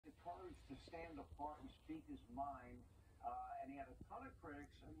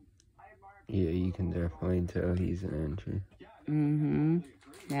Yeah, you can definitely tell he's an entry.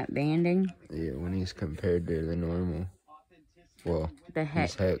 That banding? Yeah, when he's compared to the normal. Well, The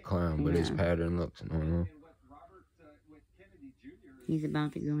he's het clown, but his yeah. pattern looks normal. He's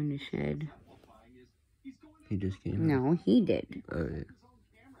about to go into shed. He just came No, he did. Oh, yeah.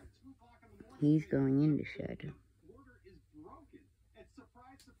 He's going into shed.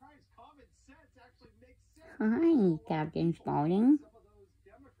 Hi, Captain Spaulding.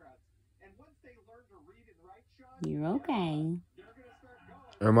 You're okay.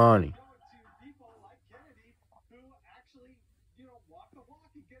 Armani.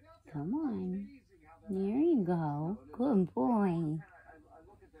 Come on. There you go. Good boy.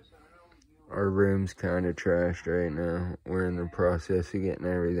 Our room's kind of trashed right now. We're in the process of getting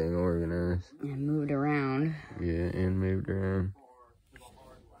everything organized. And moved around. Yeah, and moved around.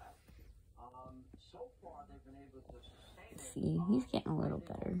 See, he's getting a little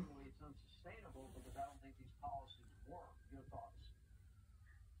better.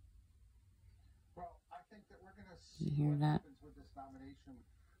 You hear that?